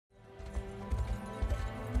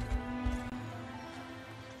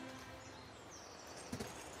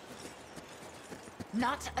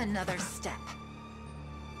Not another step.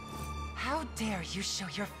 How dare you show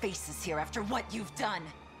your faces here after what you've done?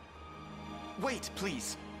 Wait,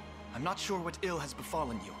 please. I'm not sure what ill has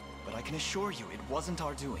befallen you, but I can assure you it wasn't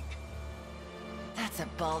our doing. That's a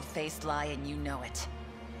bald-faced lie and you know it.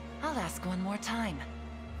 I'll ask one more time.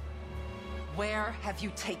 Where have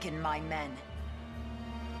you taken my men?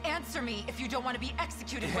 Answer me if you don't want to be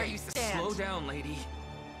executed where you stand. Slow down, lady.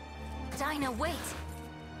 Dinah, wait!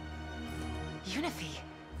 Unifi,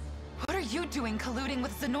 what are you doing colluding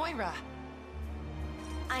with Zenoira?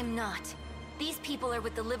 I'm not. These people are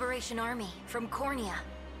with the Liberation Army from Cornea.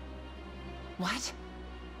 What?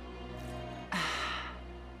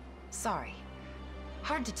 Sorry.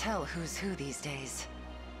 Hard to tell who's who these days.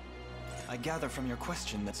 I gather from your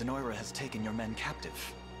question that Zenoira has taken your men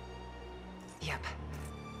captive. Yep.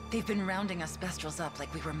 They've been rounding us Bestrels up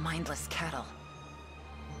like we were mindless cattle.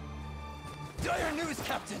 Dire news,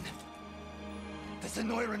 Captain! The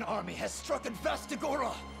Zenoiran army has struck at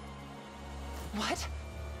Vastagora! What?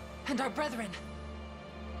 And our brethren?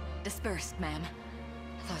 Dispersed, ma'am.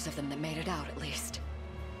 Those of them that made it out, at least.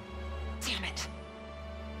 Damn it.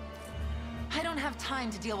 I don't have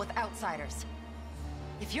time to deal with outsiders.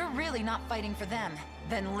 If you're really not fighting for them,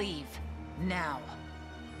 then leave. Now.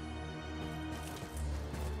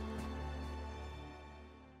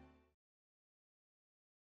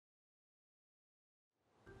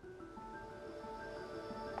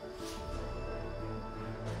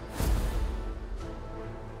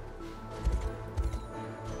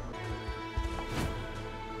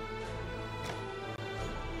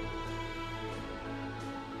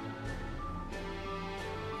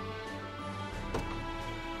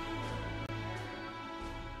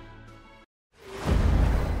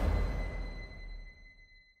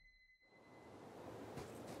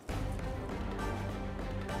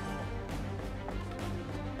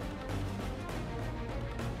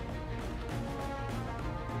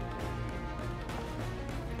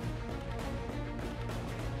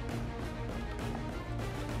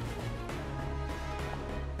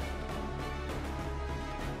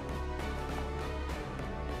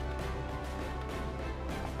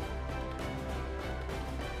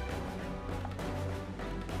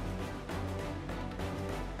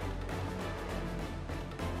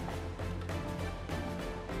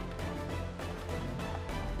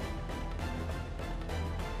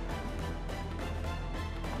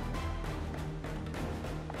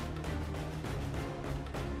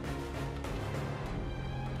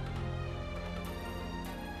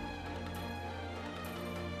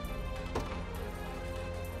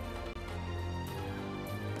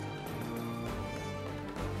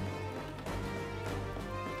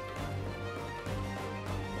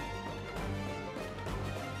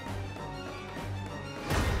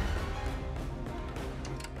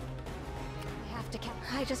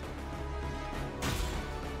 I just...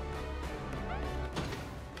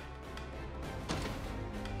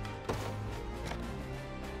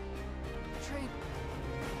 Train.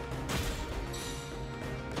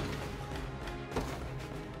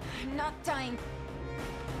 I'm not dying.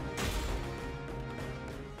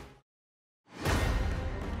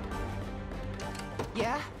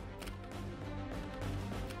 Yeah?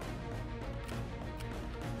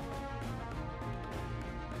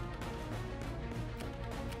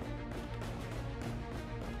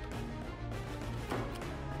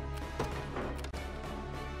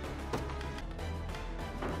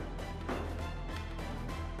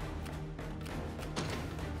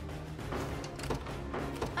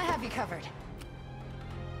 You covered.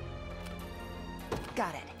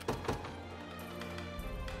 Got it.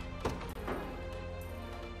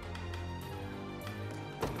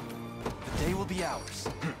 The day will be ours.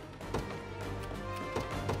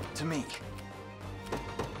 To me.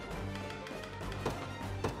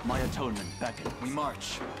 My atonement beckons. We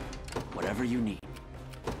march. Whatever you need.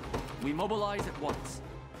 We mobilize at once.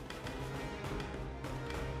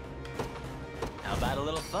 How about a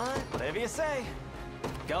little fun? Whatever you say.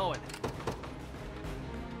 Going.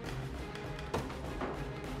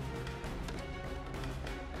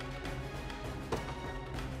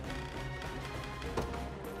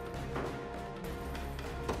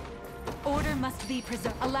 Order must be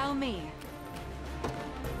preserved. Allow me.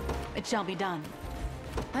 It shall be done.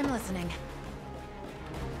 I'm listening.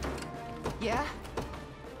 Yeah?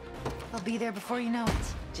 I'll be there before you know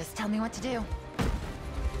it. Just tell me what to do.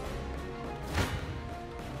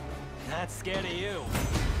 Not scared of you.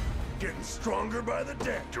 Getting stronger by the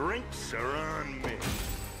day. Drinks are on me.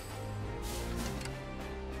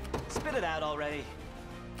 Spit it out already.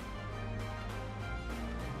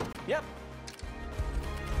 Yep.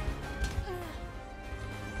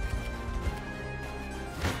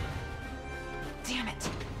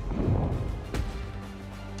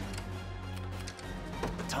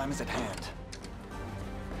 time is at hand.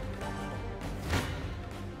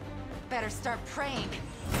 Better start praying.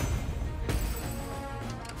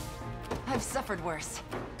 I've suffered worse.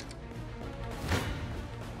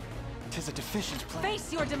 'Tis a deficient plan.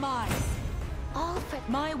 Face your demise! All for...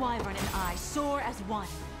 My wyvern and I soar as one.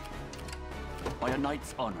 By a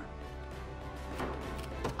knight's honor.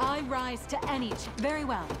 I rise to any Very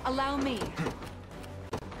well. Allow me.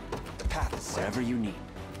 The path is set. Whatever you need.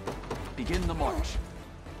 Begin the march.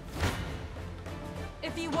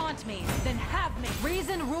 If you want me, then have me.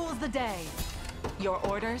 Reason rules the day. Your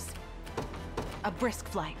orders? A brisk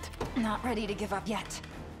flight. Not ready to give up yet.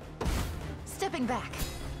 Stepping back.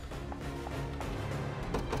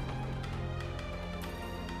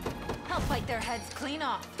 I'll fight their heads clean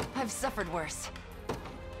off. I've suffered worse.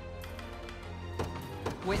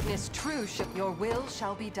 Witness true ship. Your will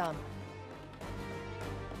shall be done.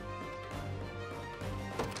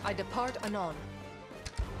 I depart anon.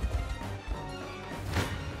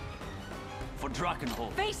 For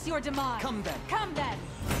Drakenhold. Face your demise! Come then. Come then!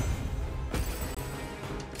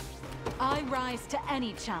 I rise to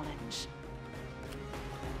any challenge.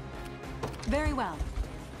 Very well.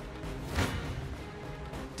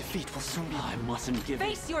 Defeat will soon be... I mustn't give in.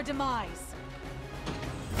 Face your demise!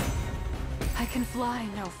 I can fly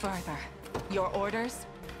no further. Your orders?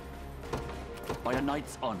 By a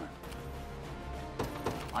knight's honor.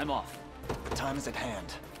 I'm off. The time is at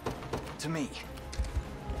hand. To me.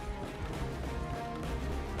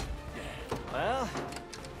 Well,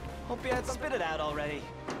 hope you had spit it out already.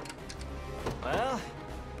 Well,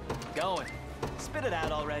 going. Spit it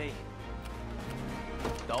out already.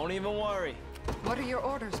 Don't even worry. What are your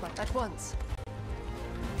orders, at once?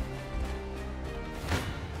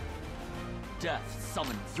 Death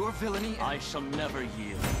summons. Your villainy and... I shall never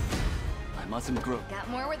yield. I mustn't grow. Got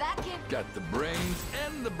more where that came... Got the brains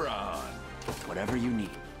and the brawn. Whatever you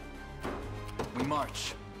need. We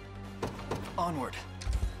march. Onward.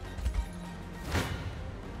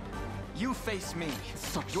 You face me.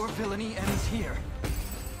 Your villainy ends here.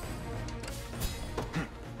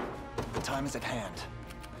 The time is at hand.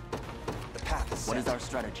 The path is set. What is our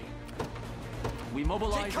strategy? We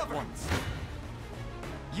mobilize Take at cover. once.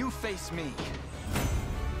 You face me.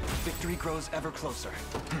 Victory grows ever closer.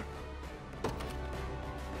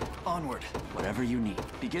 Onward. Whatever you need.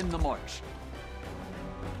 Begin the march.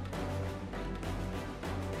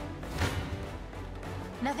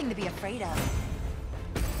 Nothing to be afraid of.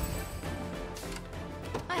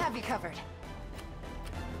 I have you covered.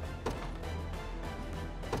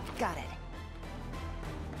 Got it.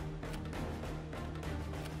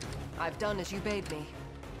 I've done as you bade me.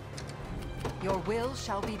 Your will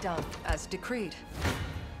shall be done, as decreed.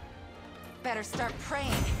 Better start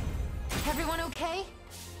praying. Everyone okay?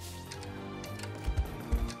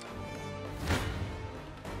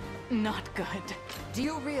 Not good. Do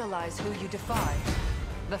you realize who you defy?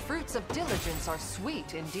 The fruits of diligence are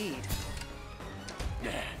sweet indeed.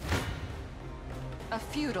 A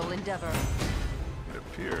futile endeavor. It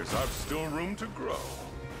appears I've still room to grow.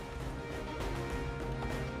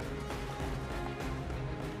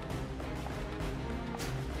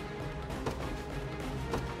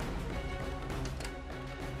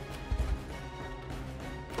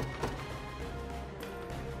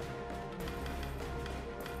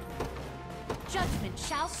 Judgment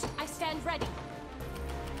shall... I stand ready.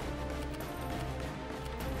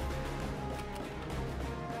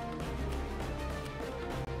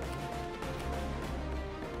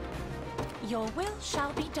 Your will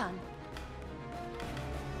shall be done.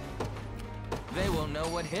 They will know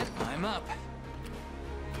what hit. I'm up.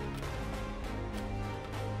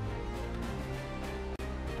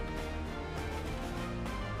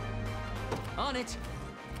 On it.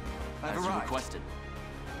 I've As you arrived. requested.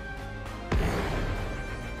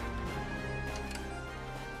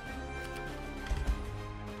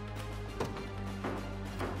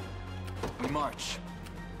 We march.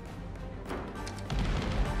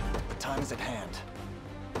 The time is at hand.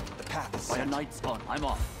 The path is By a set. knight's honor. I'm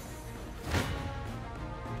off.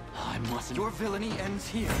 I mustn't... Your villainy ends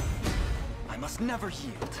here. I must never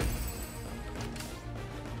yield.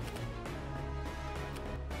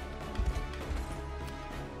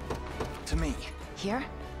 To me. Here?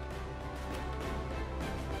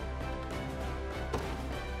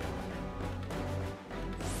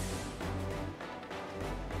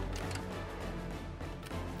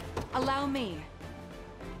 Allow me.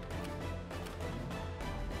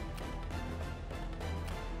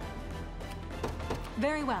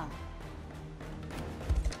 Very well.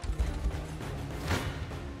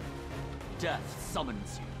 Death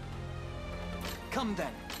summons you. Come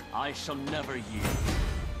then. I shall never yield.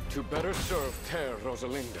 To better serve Ter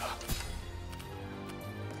Rosalinda.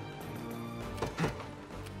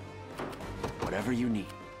 Whatever you need.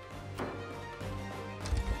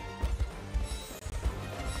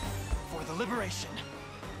 For the liberation,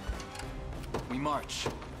 we march.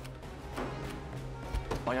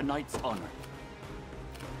 By a knight's honor.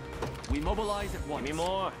 We mobilize at once. Give me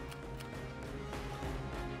more.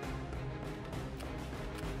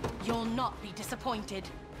 You'll not be disappointed.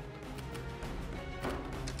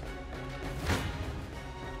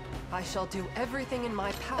 I shall do everything in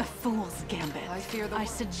my power. A fool's gambit. I fear the I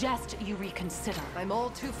suggest you reconsider. I'm all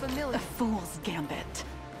too familiar. A fool's gambit.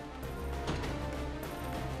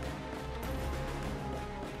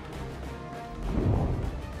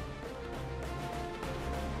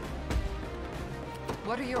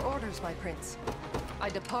 What are your orders, my prince? I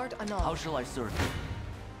depart anon. How shall I serve you?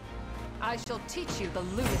 I shall teach you the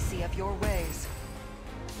lunacy of your ways.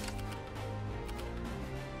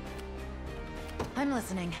 I'm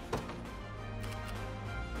listening.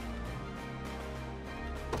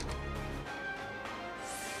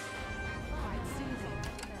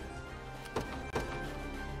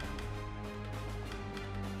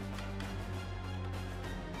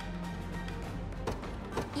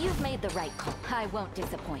 You've made the right call. I won't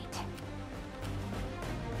disappoint.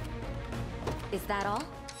 Is that all?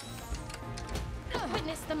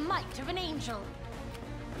 Witness the might of an angel.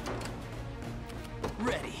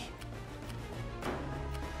 Ready.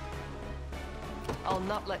 I'll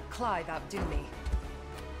not let Clive outdo me.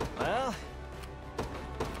 Well...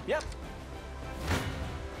 Yep.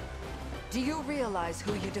 Do you realize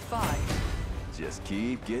who you defy? Just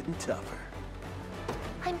keep getting tougher.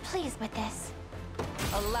 I'm pleased with this.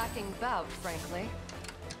 A lacking bout, frankly.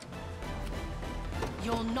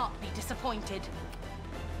 You'll not be disappointed.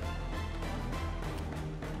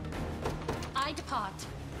 I depart.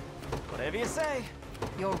 Whatever you say.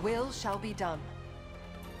 Your will shall be done.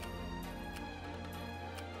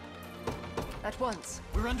 At once.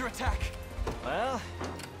 We're under attack. Well...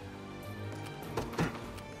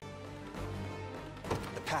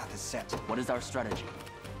 The path is set. What is our strategy?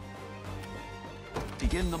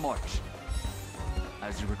 Begin the march.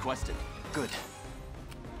 As you requested. Good.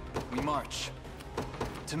 We march.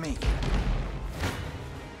 To me.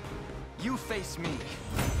 You face me.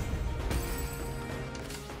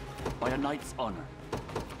 By a knight's honor.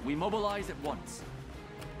 We mobilize at once.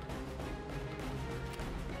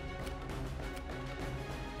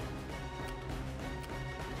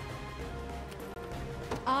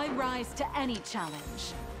 I rise to any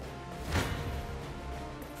challenge.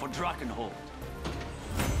 For Drakenhold.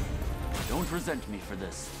 Don't resent me for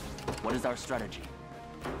this. What is our strategy?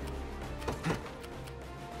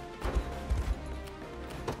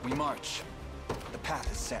 We march. The path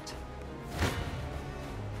is set.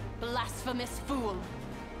 Blasphemous fool.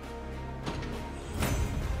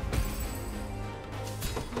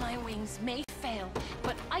 My wings may fail,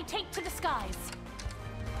 but I take to the skies.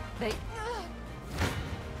 They...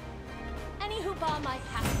 Any who bar my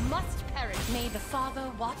path must perish. May the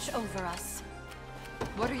Father watch over us.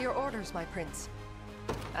 What are your orders, my prince?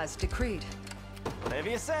 As decreed. Whatever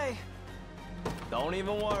you say. Don't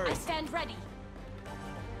even worry. I stand ready.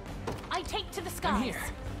 I take to the skies. I'm here.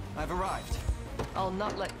 I've arrived. I'll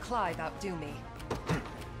not let Clive outdo me.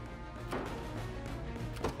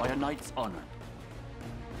 By a knight's honor.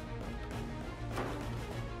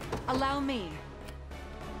 Allow me.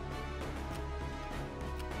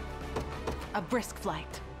 A brisk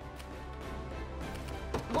flight.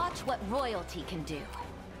 Watch what royalty can do.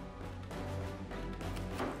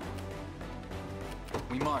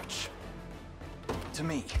 We march. To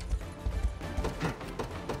me.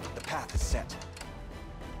 The path is set.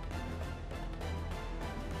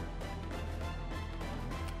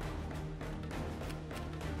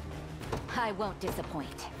 I won't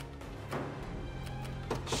disappoint.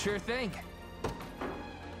 Sure thing.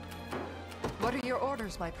 What are your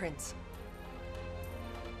orders, my prince?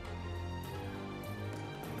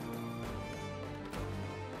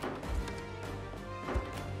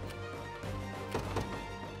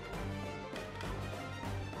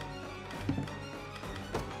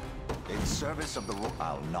 In service of the rule,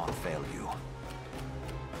 I'll not fail you.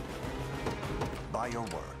 By your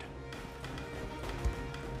word.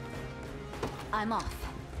 I'm off.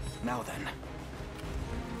 Now then.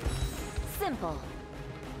 Simple.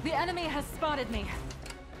 The enemy has spotted me.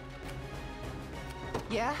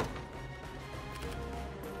 Yeah?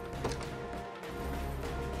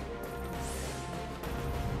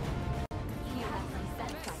 You have some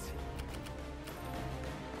sense.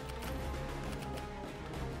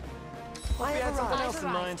 Hope you had something else in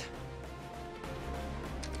arrived. mind.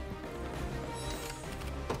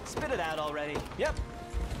 Spit it out already. Yep.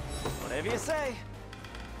 Whatever you say.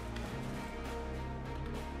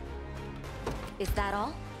 Is that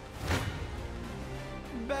all?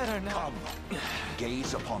 Better not. Come,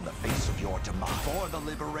 gaze upon the face of your demise. For the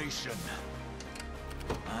liberation.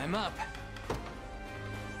 I'm up.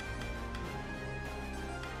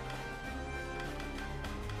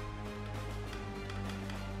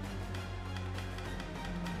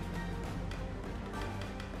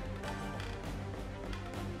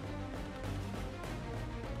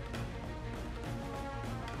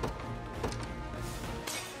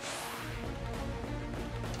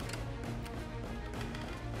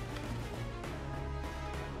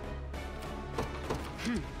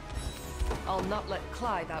 I'll not let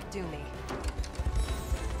Clive outdo me.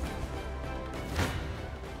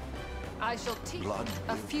 I shall teach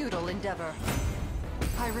a futile endeavor.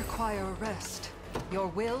 I require a rest. Your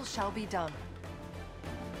will shall be done.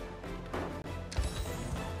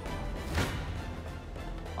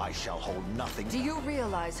 I shall hold nothing. Do you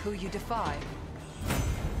realize who you defy?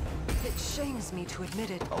 It shames me to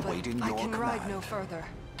admit it, but Awaiting I your can ride command. no further.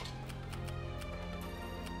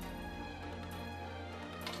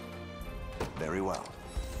 Very well.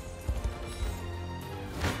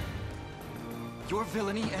 Your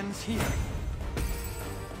villainy ends here.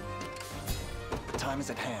 The time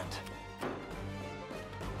is at hand.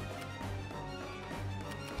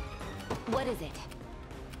 What is it?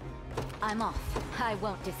 I'm off. I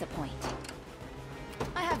won't disappoint.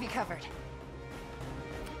 I have you covered.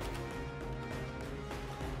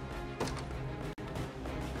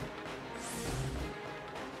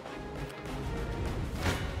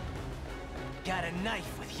 Got a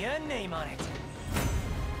knife with your name on it.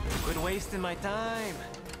 Quit wasting my time.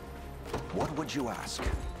 What would you ask?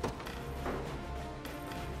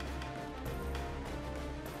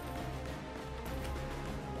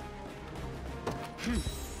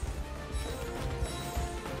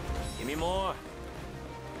 Give me more.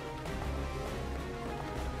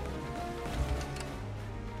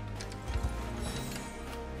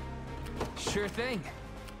 Sure thing.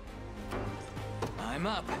 I'm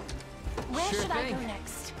up. Where Sure should I thing. go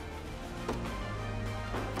next?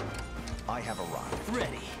 I have arrived.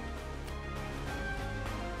 Ready.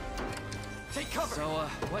 Take cover! So,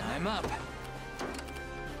 what? I'm up.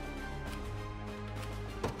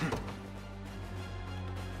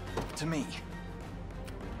 To me.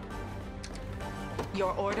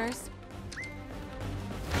 Your orders?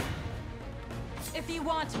 If you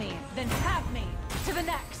want me, then have me! To the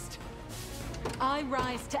next! I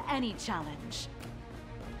rise to any challenge.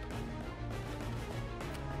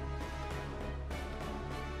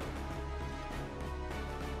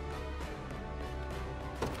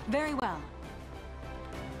 Very well.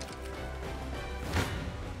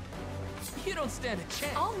 You don't stand a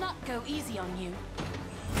chance. I'll not go easy on you.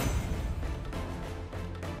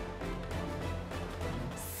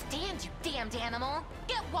 Stand, you damned animal!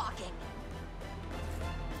 Get walking!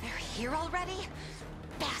 They're here already?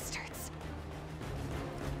 Bastards!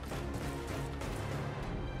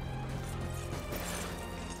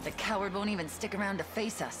 The coward won't even stick around to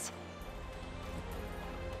face us.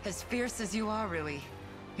 As fierce as you are, Rui,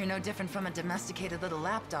 you're no different from a domesticated little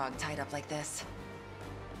lapdog tied up like this.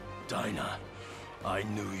 Dinah, I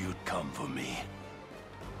knew you'd come for me.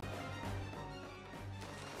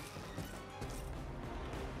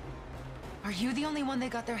 Are you the only one they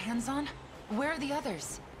got their hands on? Where are the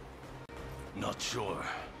others? Not sure.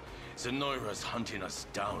 Zenoira's hunting us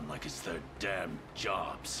down like it's their damn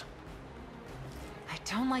jobs. I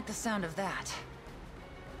don't like the sound of that.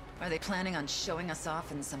 Are they planning on showing us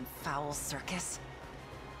off in some foul circus?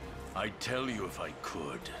 I'd tell you if I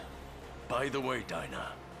could. By the way,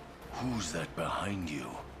 Dinah, who's that behind you?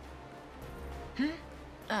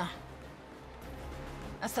 A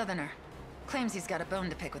southerner. Claims he's got a bone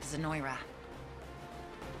to pick with Zenoira.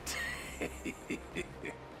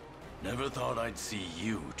 Never thought I'd see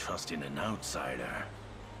you trusting an outsider.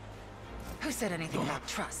 Who said anything about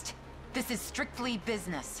trust? This is strictly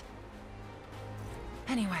business.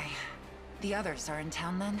 Anyway, the others are in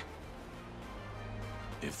town then?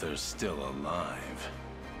 If they're still alive.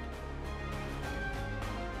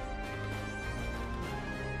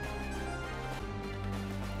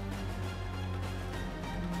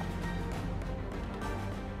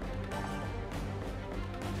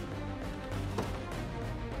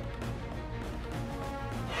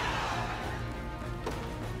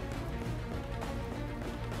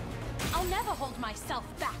 I'll never hold myself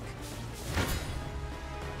back.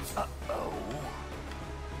 Uh-oh.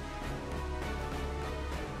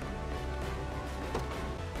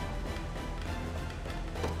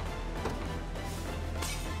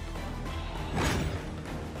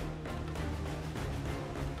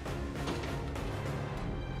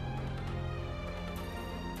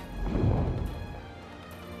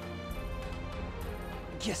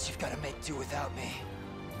 Guess you've got to make do without me.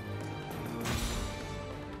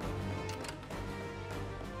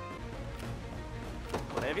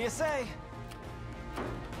 Whatever you say.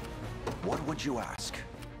 What would you ask?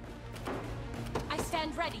 I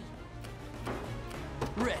stand ready.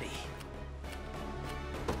 Ready.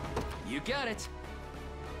 You got it.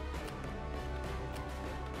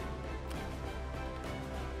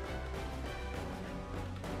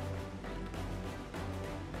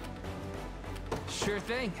 Sure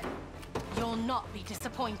thing. You'll not be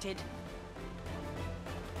disappointed.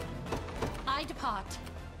 I depart.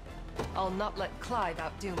 I'll not let Clive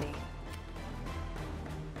outdo me.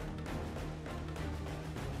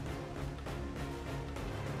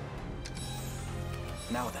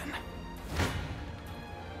 Now then.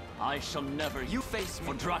 I shall never You face me.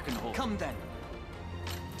 for Drakenhold. Come then.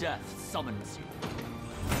 Death summons you.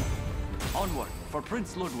 Onward for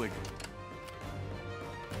Prince Ludwig.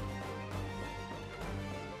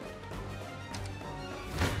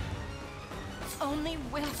 Only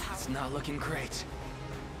willpower. It's not looking great.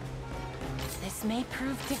 This may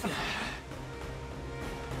prove difficult.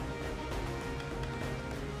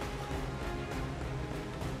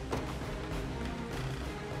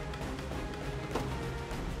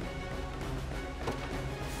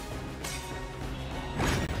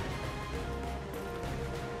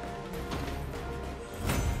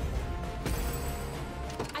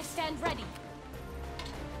 I stand ready.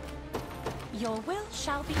 Your will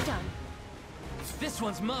shall be done. This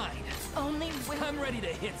one's mine. Only will. I'm ready to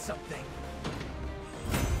hit something.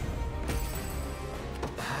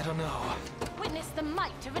 I don't know. Witness the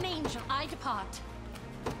might of an angel. I depart.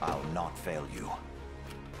 I'll not fail you.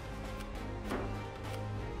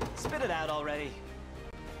 Spit it out already.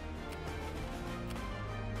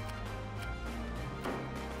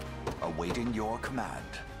 Awaiting your command.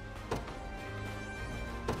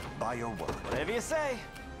 By your word. Whatever you say.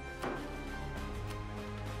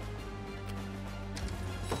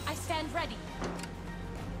 I stand ready.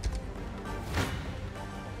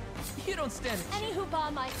 You don't stand a Any who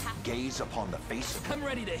bar my path. Gaze upon the face of I'm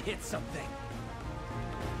ready to hit something.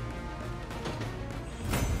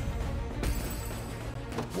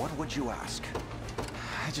 What would you ask?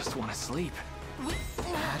 I just want to sleep.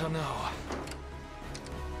 I don't know.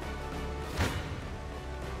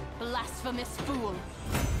 Blasphemous fool.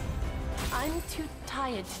 I'm too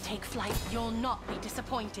tired to take flight. You'll not be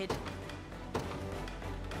disappointed.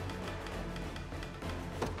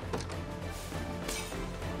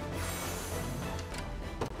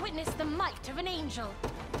 Witness the might of an angel.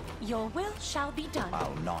 Your will shall be done.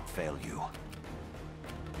 I'll not fail you.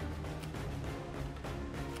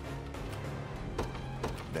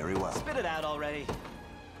 Very well. Spit it out already.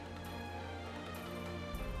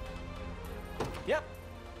 Yep.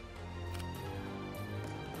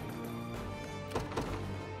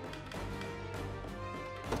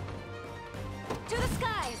 To the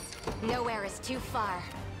skies! Nowhere is too far.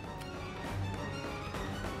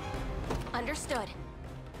 Understood.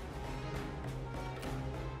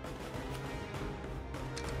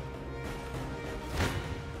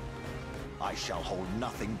 I shall hold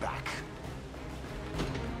nothing back.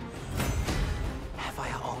 Have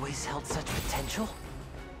I always held such potential?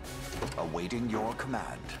 Awaiting your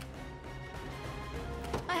command.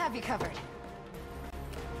 I have you covered.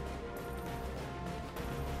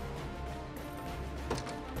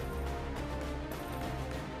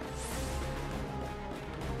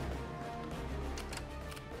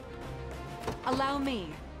 Allow me.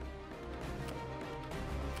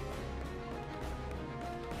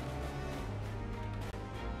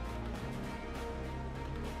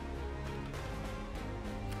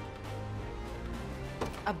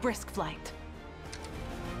 A brisk flight.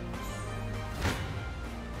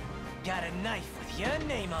 Got a knife with your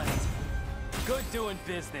name on it. Good doing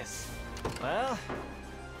business. Well,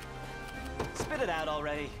 spit it out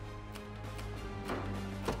already.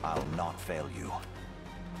 I'll not fail you.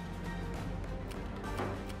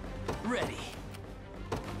 Ready.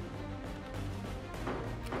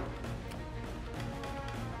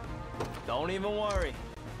 Don't even worry.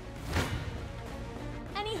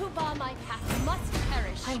 Any who bar my path must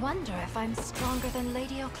perish. I wonder if I'm stronger than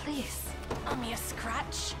Lady Ocleus. A mere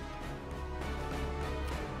scratch.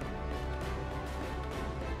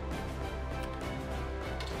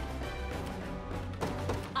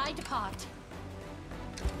 I depart.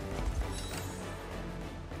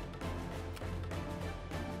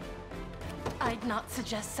 I'd not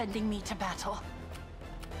suggest sending me to battle.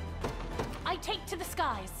 I take to the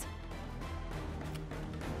skies.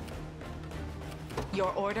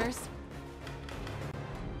 Your orders?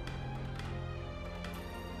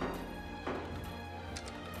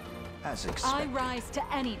 As I expected. rise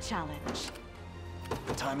to any challenge.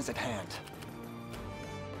 The time is at hand.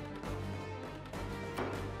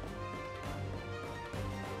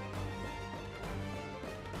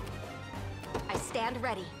 I stand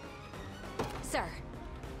ready. Sir.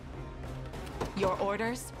 Your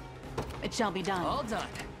orders? It shall be done. All done.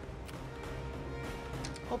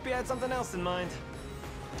 Hope you had something else in mind.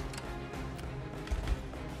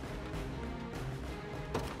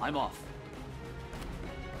 I'm off.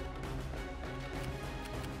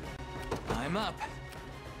 I'm up.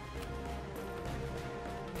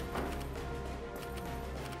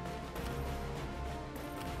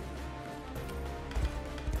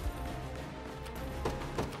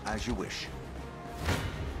 As you wish.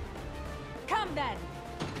 Come then!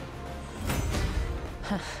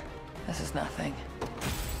 This is nothing.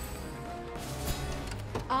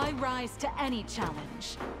 I rise to any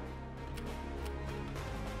challenge.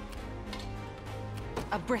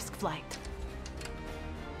 A brisk flight.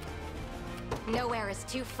 Nowhere is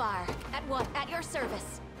too far. At what? At your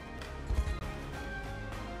service.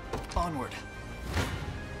 Onward.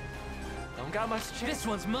 Don't got much chance. This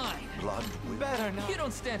one's mine. Blood will... Better not. You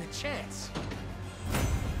don't stand a chance.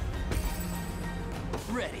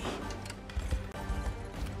 Ready.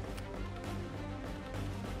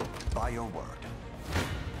 By your word.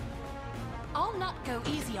 I'll not go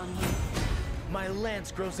easy on you, My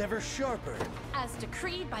lance grows ever sharper. as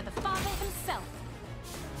decreed by the Father himself.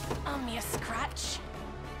 A mere scratch.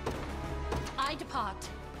 I depart.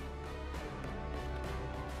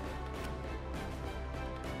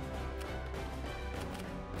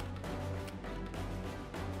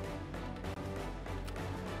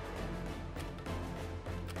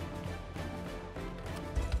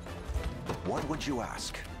 What would you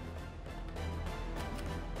ask?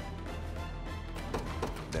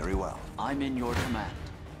 Very well. I'm in your command.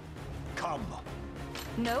 Come.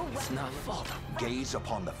 No way. It's not fault. Gaze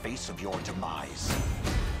upon the face of your demise.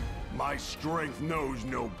 My strength knows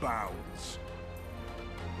no bounds.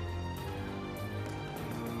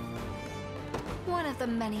 One of the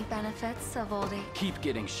many benefits of old age. Keep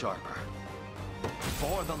getting sharper.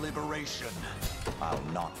 For the liberation, I'll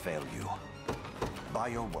not fail you. By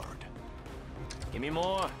your word. Give me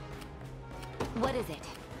more. What is it?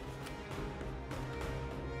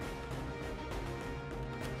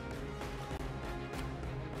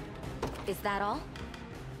 Is that all?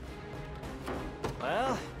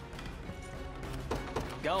 Well...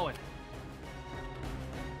 going.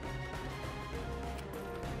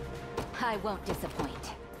 I won't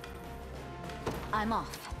disappoint. I'm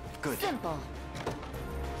off. Good. Simple.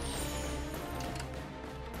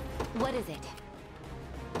 What is it?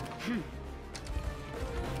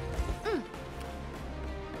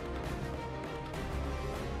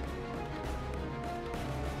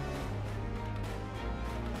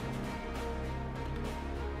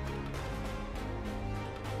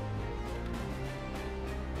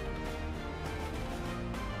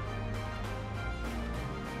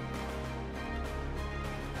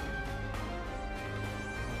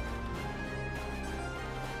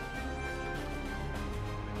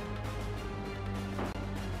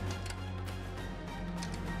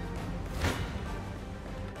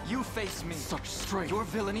 You face me. Such strength. Your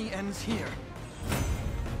villainy ends here.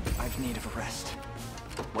 I've need of a rest.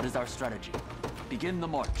 What is our strategy? Begin the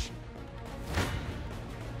march.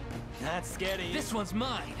 Not scared of you. This one's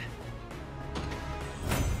mine.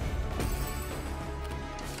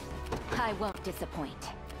 I won't disappoint.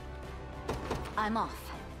 I'm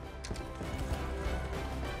off.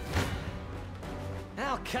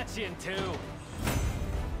 I'll cut you in two.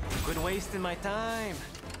 Quit wasting my time.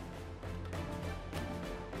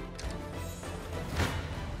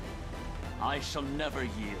 I shall never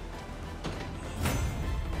yield.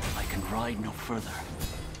 I can ride no further.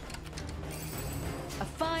 A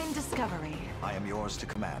fine discovery. I am yours to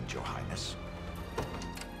command, Your Highness.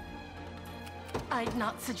 I'd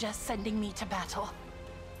not suggest sending me to battle.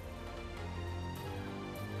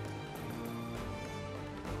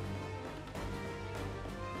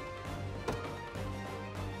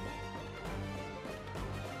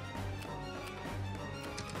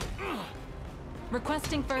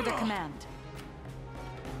 Requesting further command.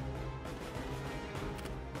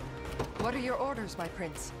 What are your orders, my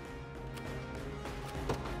prince?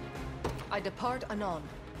 I depart anon.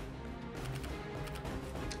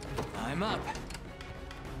 I'm up.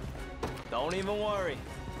 Don't even worry.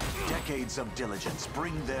 Decades of diligence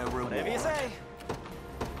bring their reward. Whatever you say.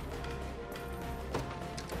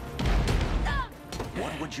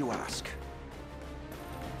 What would you ask?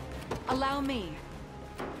 Allow me.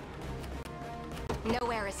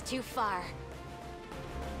 Nowhere is too far.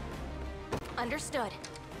 Understood.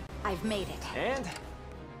 I've made it. And?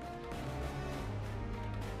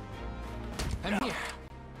 I'm here.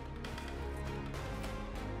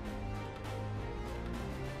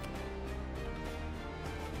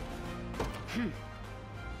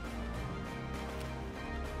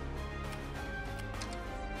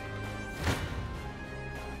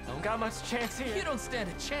 Don't got much chance here. You don't stand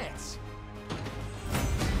a chance.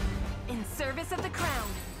 In service of the crown.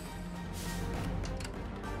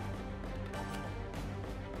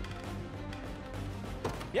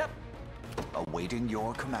 Yep. Awaiting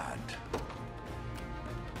your command.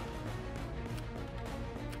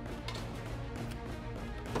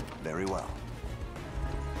 Very well.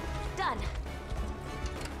 Done.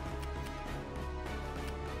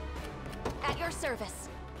 At your service.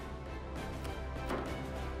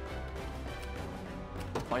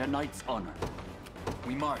 By a knight's honor.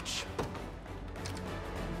 We march.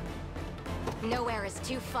 Nowhere is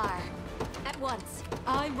too far. At once.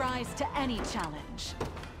 I rise to any challenge.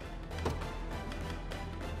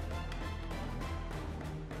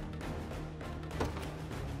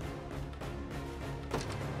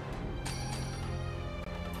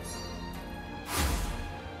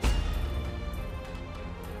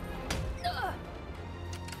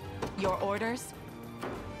 Your orders?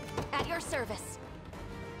 At your service.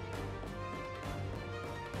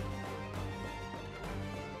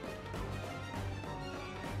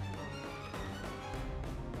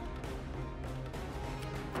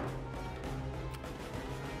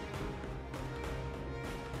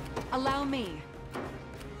 Allow me.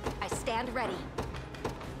 I stand ready.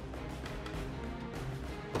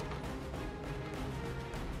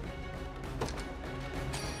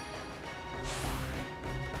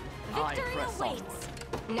 Victory awaits.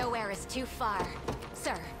 Nowhere is too far.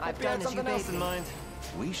 Sir. I've Hope you had done as you something else bade in me. mind.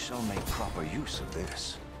 We shall make proper use of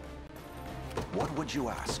this. What would you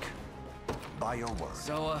ask? By your word.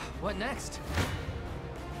 So, what next?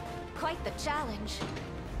 Quite the challenge.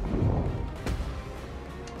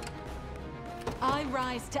 I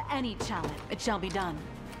rise to any challenge. It shall be done.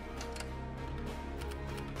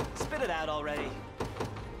 Spit it out already.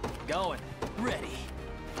 Going. Ready.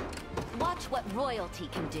 Watch what royalty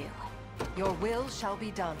can do. Your will shall be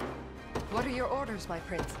done. What are your orders, my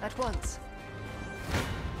prince? At once.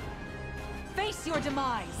 Face your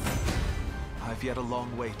demise! I've yet a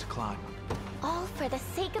long way to climb. All for the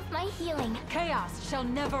sake of my healing. Chaos shall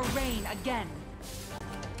never reign again.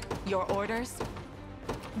 Your orders?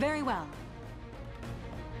 Very well.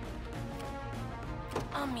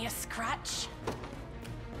 Me a scratch.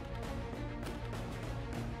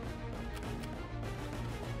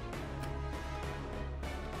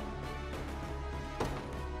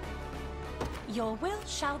 Your will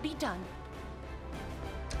shall be done.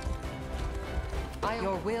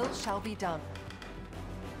 Your will shall be done.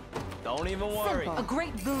 Don't even worry. A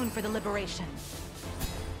great boon for the liberation.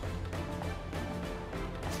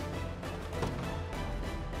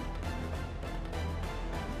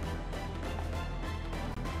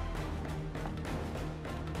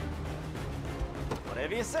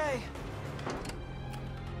 Whatever you say.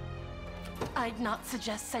 I'd not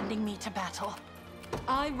suggest sending me to battle.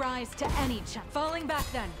 I rise to any challenge. Falling back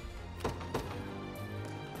then.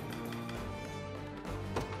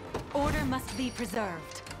 Order must be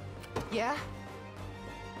preserved. Yeah?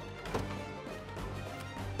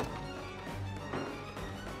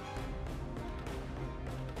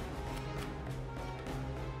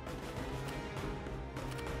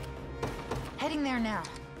 Heading there now.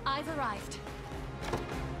 I've arrived.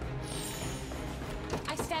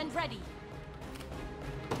 I stand ready.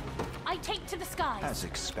 I take to the skies. As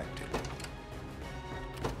expected.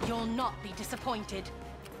 You'll not be disappointed.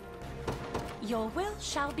 Your will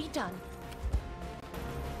shall be done.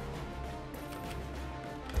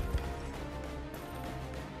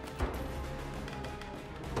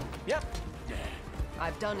 Yep.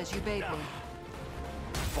 I've done as you bade me.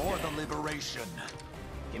 For the liberation.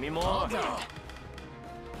 Give me more.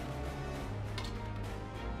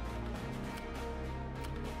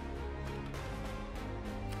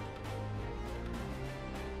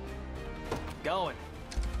 Going.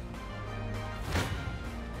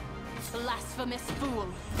 Blasphemous fool.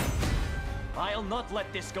 I'll not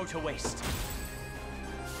let this go to waste.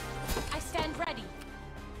 I stand ready.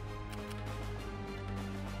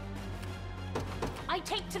 I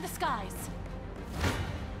take to the skies.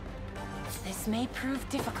 This may prove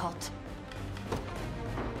difficult.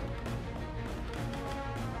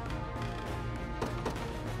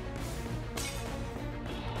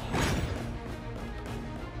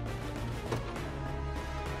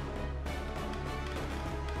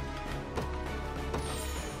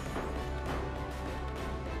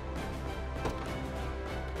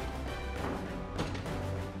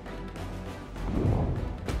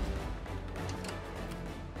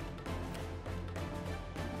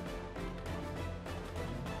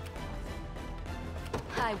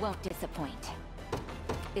 I won't disappoint.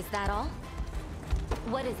 Is that all?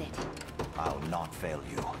 What is it? I'll not fail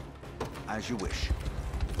you. As you wish.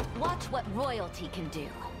 Watch what royalty can do.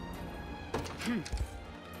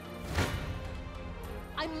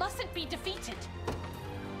 I mustn't be defeated.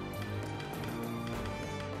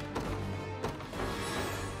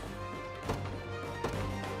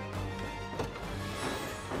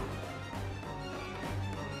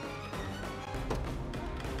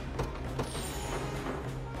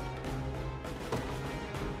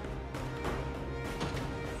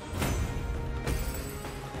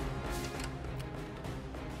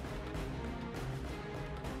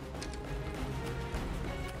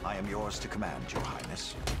 I am yours to command, Your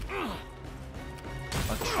Highness.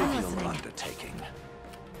 A trivial undertaking.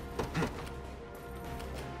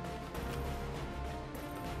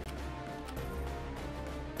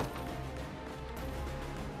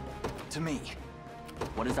 To me.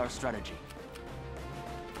 What is our strategy?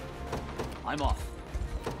 I'm off.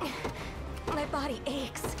 My body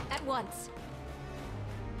aches at once.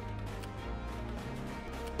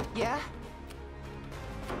 Yeah?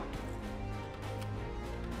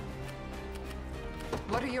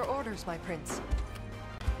 What are your orders, my prince?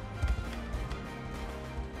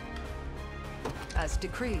 As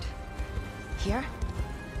decreed. Here?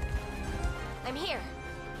 I'm here.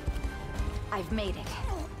 I've made it.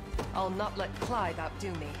 I'll not let Clive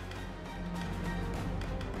outdo me.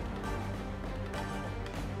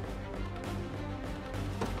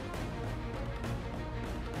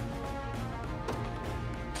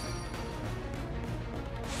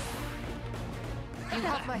 You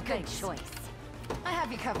have my Good goods. choice. I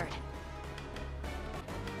have you covered.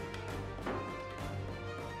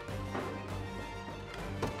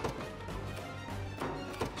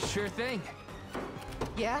 Sure thing.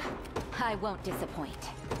 Yeah? I won't disappoint.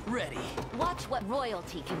 Ready. Watch what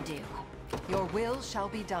royalty can do. Your will shall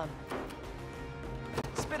be done.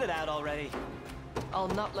 Spit it out already. I'll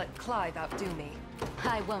not let Clive outdo me.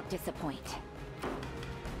 I won't disappoint.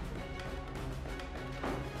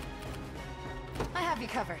 I have you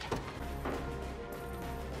covered.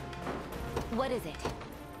 What is it?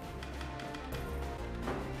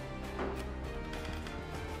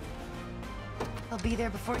 I'll be there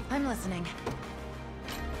before... I'm listening.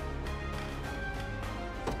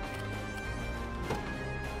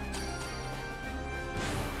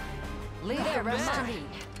 Leave There, the rest to remember. me.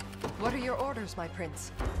 What are your orders, my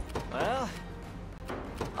prince? Well,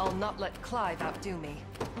 I'll not let Clive outdo me.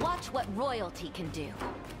 Watch what royalty can do.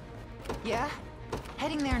 Yeah?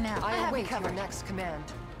 Heading there now. I have you await your covered. next command.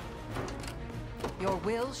 Your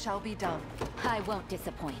will shall be done. I won't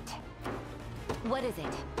disappoint. What is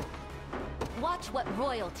it? Watch what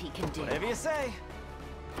royalty can do. whatever you say.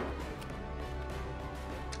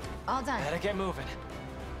 All done. Better get moving.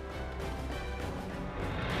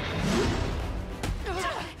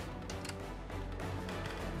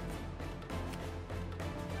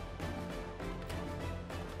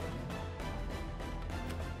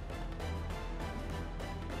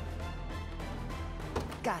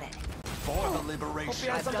 Got it. For the liberation. Hope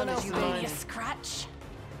you had something else in mind. Only a scratch.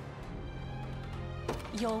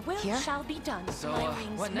 Your will Here? shall be done. So, My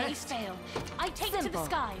wings what may next? fail. I take to the Simple.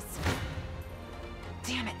 skies.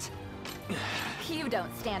 Damn it. You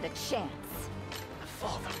don't stand a chance.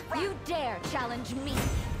 You dare challenge me?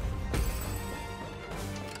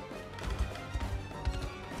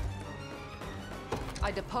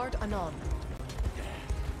 I depart anon.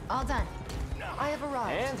 All done. I have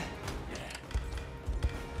arrived. And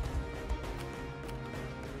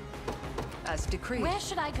As decreed. Where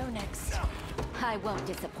should I go next? I won't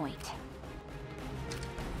disappoint.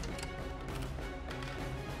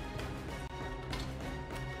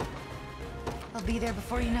 I'll be there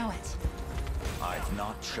before you know it. I've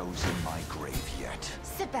not chosen my grave yet.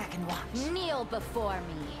 Sit back and watch. Kneel before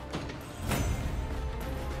me.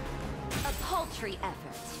 A paltry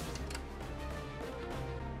effort.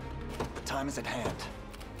 The time is at hand.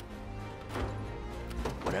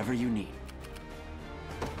 Whatever you need.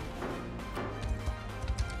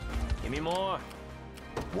 give me more.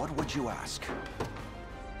 What would you ask?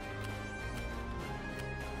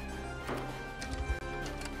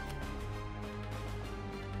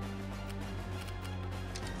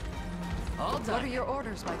 All What done. are your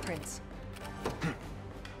orders, my prince?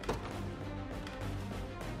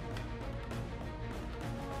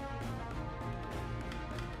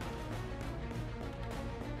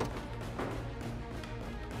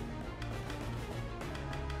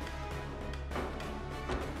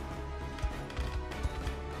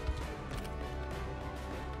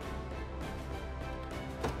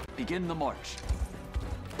 Begin the march.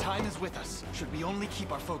 Time is with us, should we only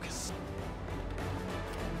keep our focus.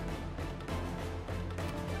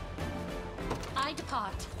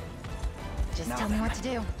 depart. Just Now tell me then. what to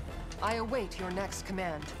do. I await your next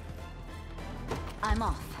command. I'm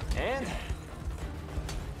off. And...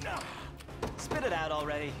 spit it out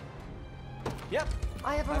already. Yep.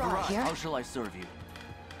 I have arrived. Here? How shall I serve you?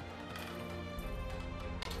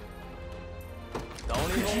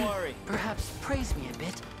 Don't even worry. Perhaps praise me a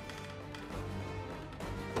bit.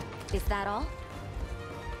 Is that all?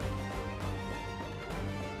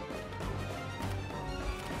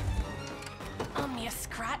 Me a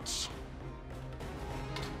scratch.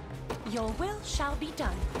 Your will shall be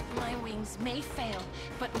done. My wings may fail,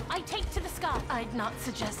 but I take to the sky. I'd not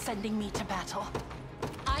suggest sending me to battle.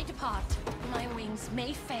 I depart. My wings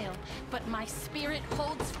may fail, but my spirit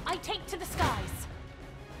holds. I take to the skies.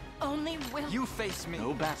 Only will. You face me.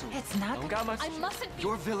 No battle. It's not. Don't got much. I mustn't be.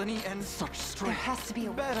 Your villainy ends. Such There strength. has to be a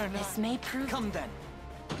way. Better not. This may prove. Come then.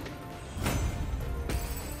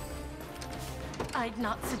 I'd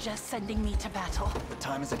not suggest sending me to battle. The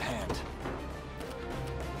time is at hand.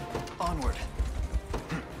 Onward.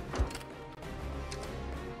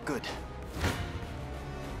 Good.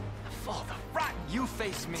 For the rat! You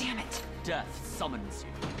face me. Damn it. Death summons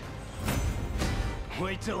you.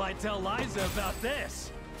 Wait till I tell Liza about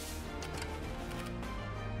this.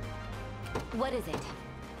 What is it?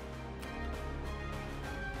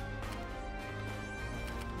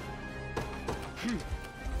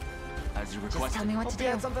 As you Just requested. tell me what to Hope you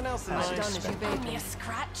had do. something else in I've mind. done as you bade Me me. a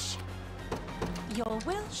scratch. Your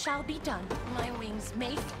will shall be done. My wings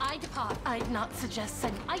may. I depart. I'd not suggest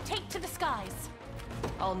send. I take to the skies.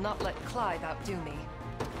 I'll not let Clive outdo me.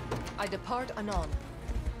 I depart anon.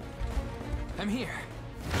 I'm here.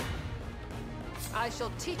 I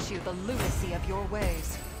shall teach you the lunacy of your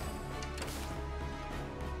ways.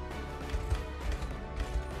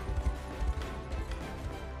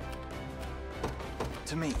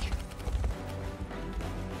 To me.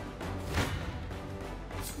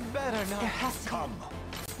 Better There not. has to Come,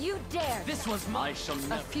 You dare! This was my shall A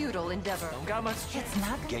never. futile endeavor. Don't got much. be. It's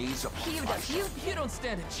not gonna. gaze upon You, my You don't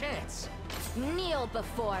stand a chance. kneel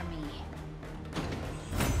before me.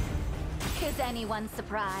 Is anyone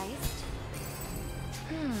surprised?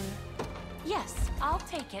 Yes, I'll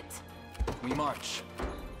take it. We march.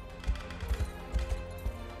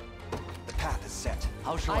 The path is set.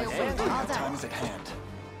 How shall I I await serve you? All The done. time is at hand.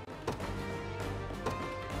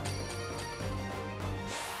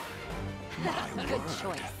 Good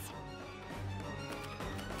choice.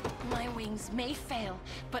 My wings may fail,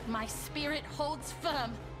 but my spirit holds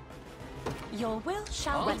firm. Your will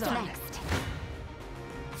shall be What's done. next?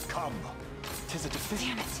 Come, 'Tis a defeat.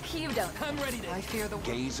 Damn it. You don't. I'm ready to. I fear the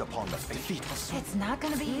gaze upon the fate. Defeat will soon. It's not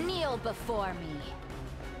gonna be. Kneel before me.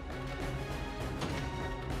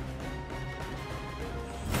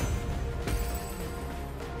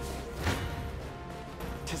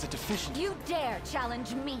 Tis a deficient. You dare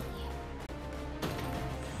challenge me.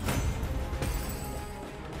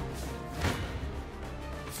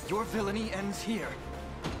 Your villainy ends here.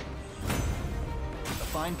 A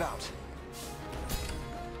fine bout.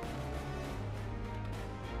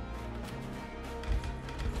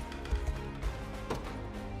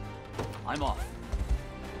 I'm off.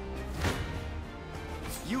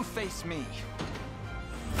 You face me.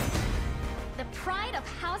 The pride of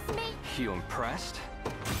housemate? You impressed?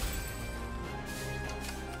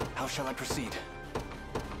 How shall I proceed?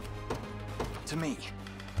 To me.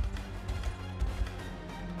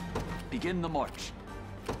 Begin the march.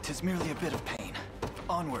 'Tis merely a bit of pain.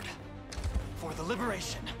 Onward. For the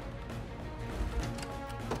liberation.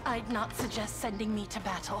 I'd not suggest sending me to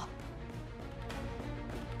battle.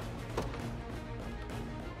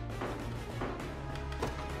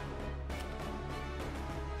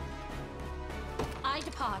 I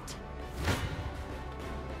depart.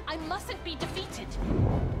 I mustn't be defeated.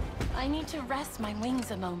 I need to rest my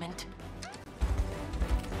wings a moment.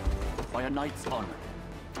 By a knight's honor.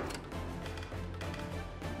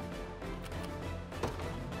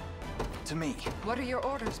 To me. What are your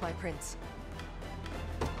orders, my prince?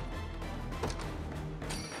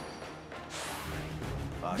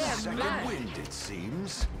 A They're second mine. wind, it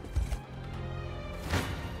seems.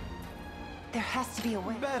 There has to be a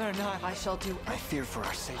way. Better not. I shall do. I fear for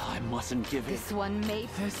our safety. I mustn't give in. This one may.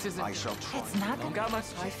 This isn't. I shall try. It's not Don't gonna. got much.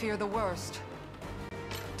 I fear the worst.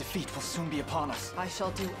 Defeat will soon be upon us. I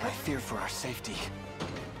shall do. I fear for our safety.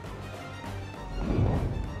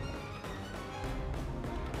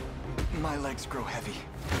 My legs grow heavy.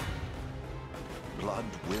 Blood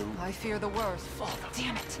will. I fear the worst.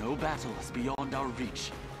 Damn it. No battle is beyond our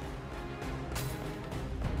reach.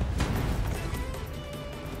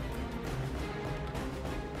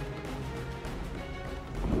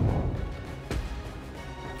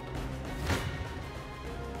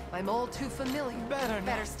 I'm all too familiar.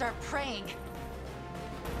 Better start praying.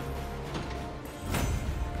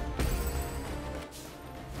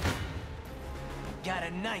 Got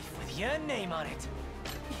a knife with your name on it.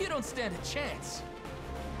 You don't stand a chance.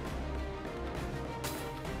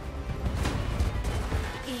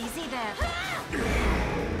 Easy there.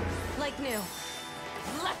 Like new.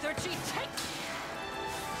 Lethargy, take...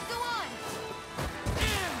 Go on!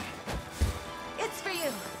 It's for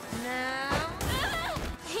you. Now...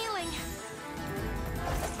 Healing.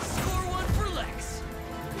 Score one for Lex.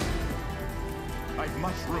 I've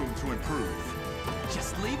much room to improve.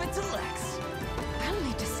 Just leave it to Lex. I'll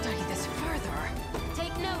need to study this further.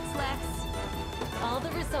 Take notes, Lex. All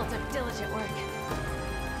the result of diligent work.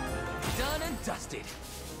 Done and dusted.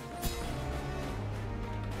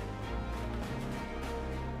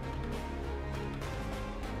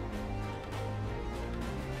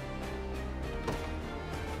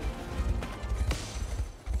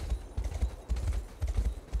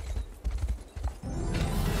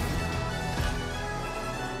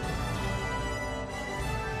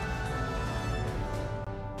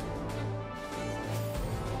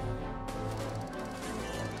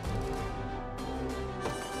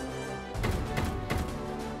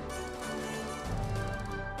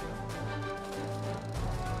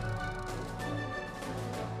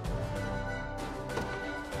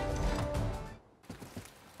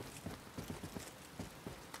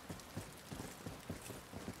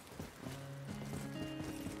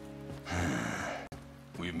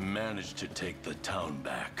 We've managed to take the town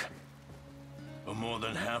back. But more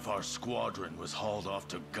than half our squadron was hauled off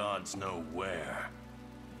to gods know where.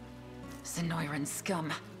 Sonoran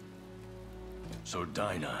scum. So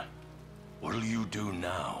Dinah, what'll you do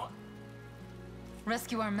now?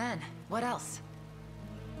 Rescue our men. What else?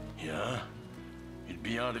 Yeah? You'd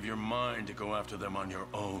be out of your mind to go after them on your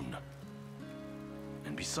own.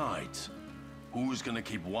 And besides, who's gonna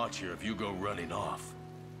keep watch here if you go running off?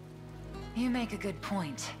 You make a good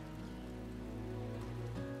point.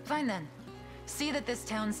 Fine then. See that this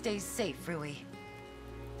town stays safe, Rui.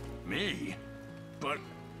 Me? But...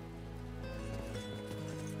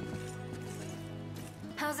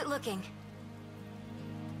 How's it looking?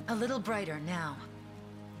 A little brighter now.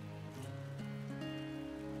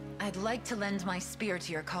 I'd like to lend my spear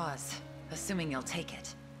to your cause, assuming you'll take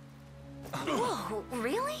it. Whoa,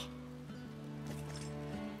 really?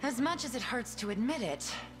 As much as it hurts to admit it,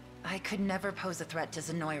 I could never pose a threat to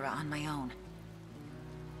Zenoira on my own.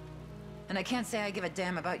 And I can't say I give a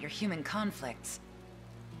damn about your human conflicts.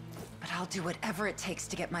 But I'll do whatever it takes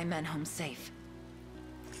to get my men home safe.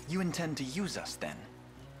 You intend to use us, then?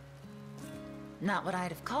 Not what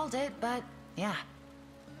I'd have called it, but yeah.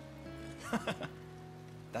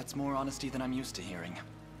 That's more honesty than I'm used to hearing.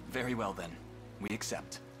 Very well, then. We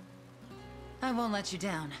accept. I won't let you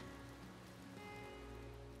down.